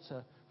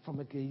water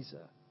from a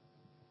geyser.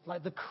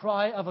 Like the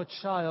cry of a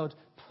child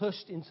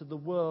pushed into the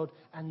world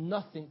and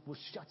nothing will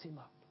shut him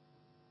up.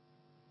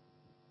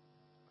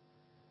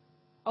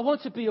 I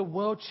want to be a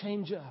world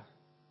changer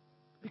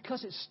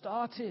because it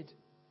started.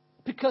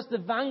 Because the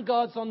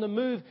vanguard's on the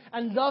move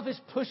and love is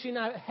pushing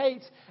out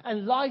hate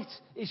and light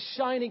is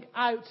shining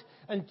out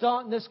and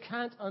darkness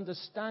can't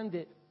understand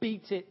it,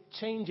 beat it,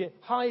 change it,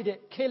 hide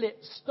it, kill it,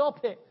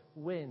 stop it,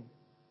 win.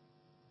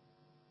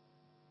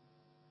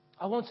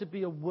 I want to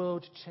be a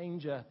world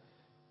changer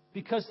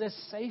because there's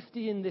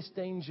safety in this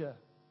danger.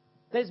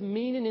 There's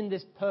meaning in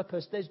this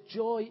purpose. There's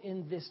joy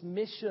in this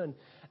mission.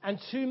 And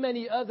too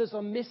many others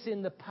are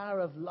missing the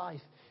power of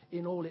life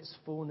in all its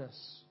fullness.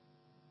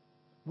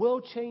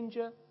 World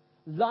changer,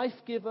 life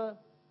giver,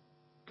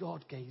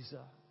 God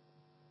gazer.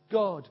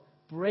 God,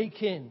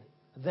 break in,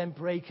 then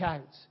break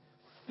out.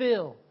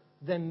 Fill,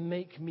 then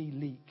make me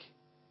leak.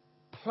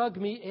 Plug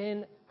me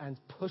in and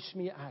push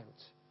me out.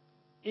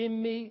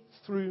 In me,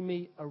 through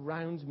me,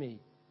 around me.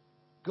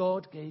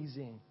 God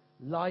gazing,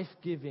 life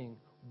giving,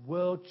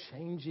 world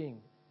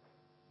changing.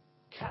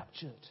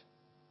 Captured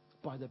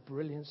by the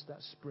brilliance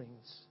that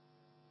springs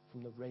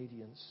from the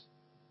radiance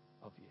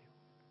of you.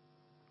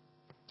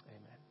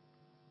 Amen.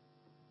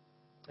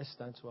 Let's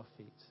stand to our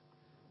feet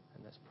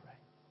and let's pray.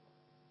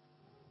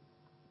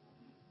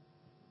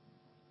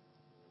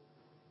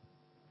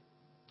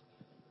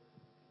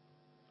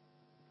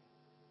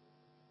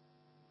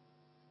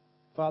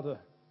 Father,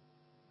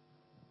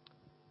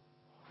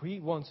 we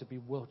want to be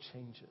world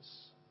changers.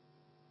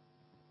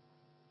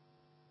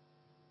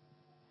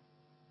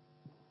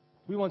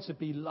 We want to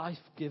be life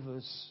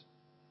givers.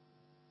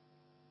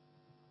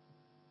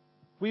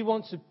 We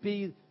want to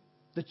be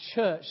the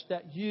church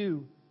that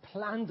you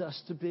planned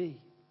us to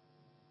be.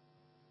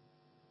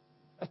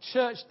 A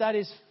church that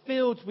is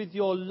filled with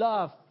your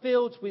love,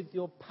 filled with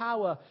your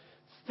power,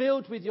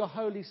 filled with your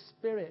Holy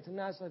Spirit. And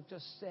as I've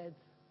just said,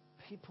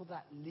 people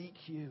that leak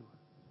you.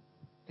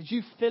 As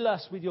you fill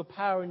us with your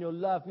power and your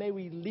love, may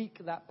we leak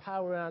that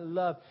power and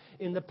love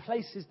in the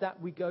places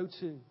that we go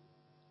to.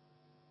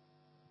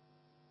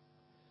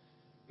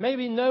 May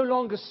we no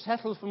longer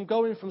settle from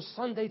going from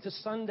Sunday to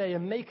Sunday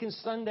and making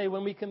Sunday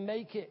when we can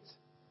make it.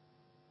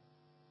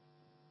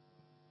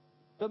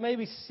 But may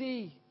we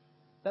see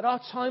that our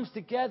times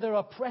together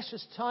are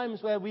precious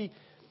times where we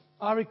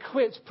are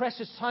equipped,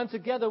 precious time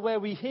together where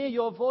we hear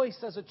your voice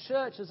as a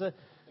church, as a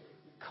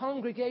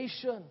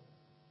congregation.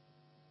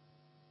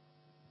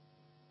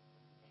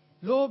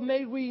 Lord,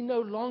 may we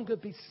no longer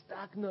be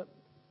stagnant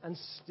and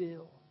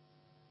still.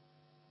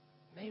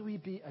 May we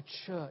be a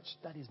church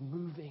that is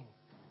moving,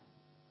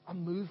 a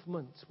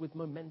movement with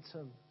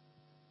momentum.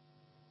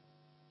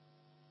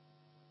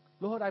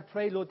 Lord, I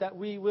pray, Lord, that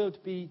we will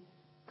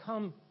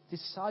become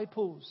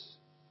disciples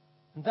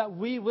and that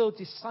we will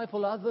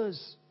disciple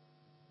others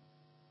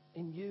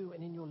in you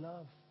and in your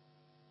love.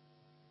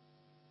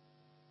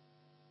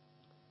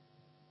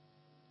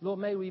 Lord,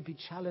 may we be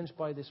challenged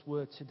by this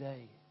word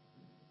today.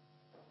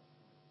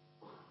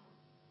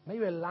 May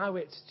we allow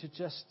it to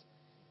just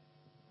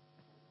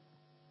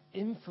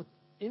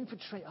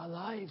infiltrate our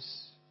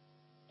lives.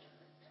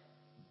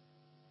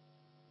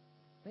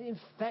 May it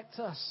infect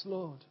us,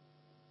 Lord,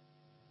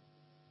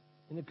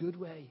 in a good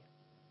way.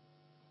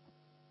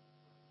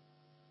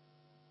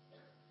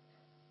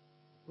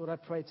 Lord, I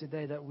pray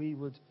today that we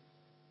would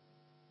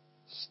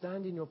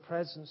stand in your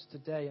presence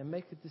today and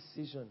make a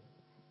decision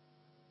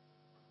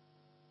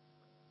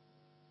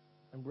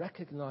and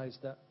recognize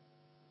that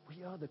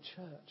we are the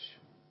church.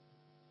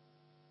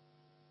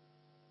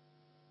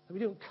 That we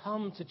don't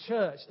come to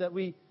church, that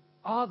we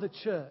are the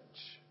church.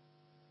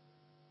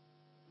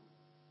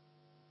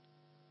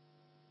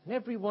 And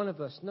every one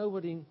of us,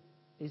 nobody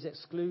is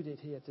excluded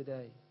here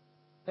today.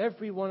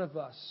 Every one of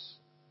us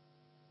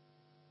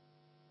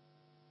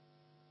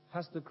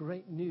has the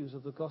great news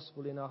of the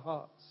gospel in our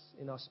hearts,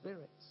 in our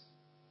spirits.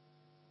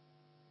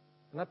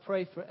 And I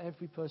pray for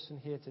every person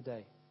here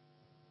today,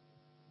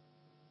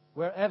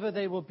 wherever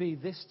they will be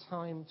this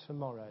time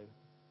tomorrow,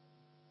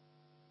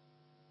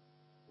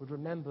 would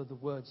remember the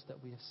words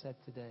that we have said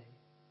today.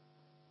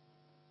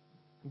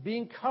 And be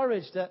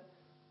encouraged that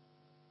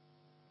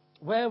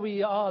where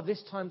we are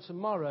this time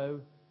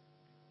tomorrow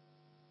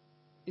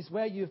is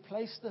where you have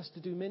placed us to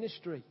do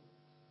ministry.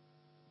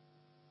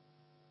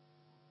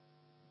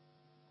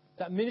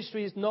 That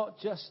ministry is not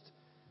just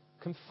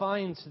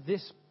confined to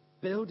this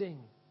building,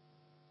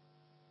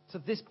 to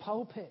this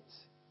pulpit.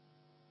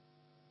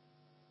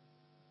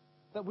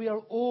 That we are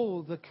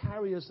all the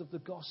carriers of the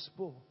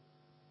gospel.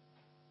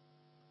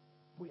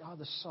 We are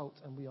the salt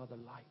and we are the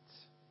light.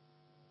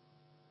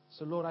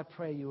 So Lord, I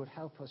pray you would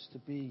help us to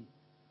be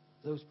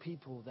those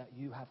people that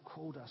you have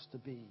called us to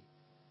be.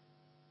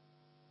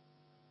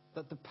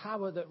 That the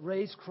power that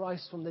raised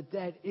Christ from the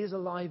dead is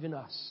alive in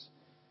us.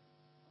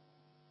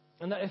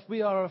 And that if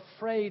we are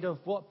afraid of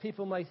what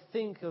people may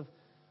think of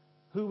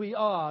who we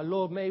are,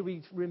 Lord, may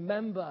we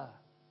remember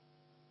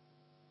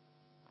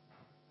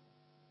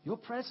your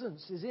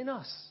presence is in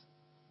us.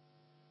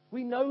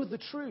 We know the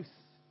truth.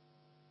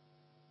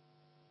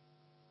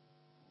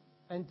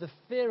 And the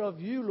fear of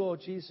you,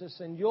 Lord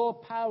Jesus, and your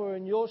power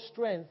and your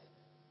strength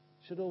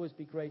should always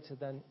be greater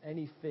than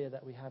any fear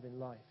that we have in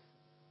life.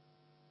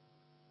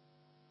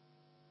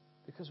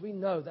 Because we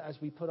know that as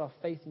we put our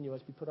faith in you,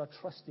 as we put our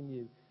trust in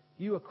you,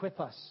 you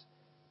equip us,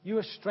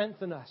 you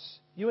strengthen us,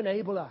 you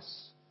enable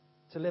us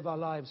to live our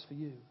lives for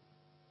you.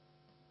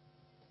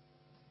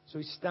 So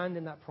we stand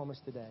in that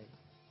promise today.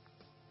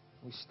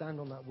 We stand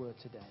on that word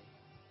today.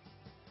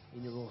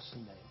 In your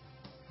awesome name.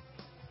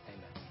 Amen.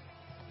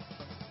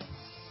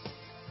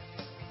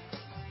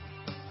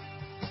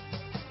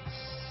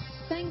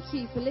 Thank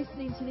you for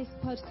listening to this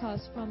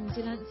podcast from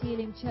Delancey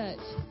Elim Church.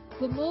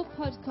 For more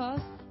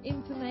podcasts,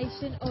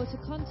 information, or to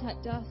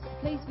contact us,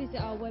 please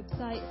visit our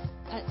website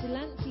at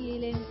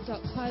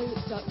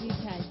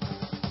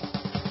delanceyelim.co.uk.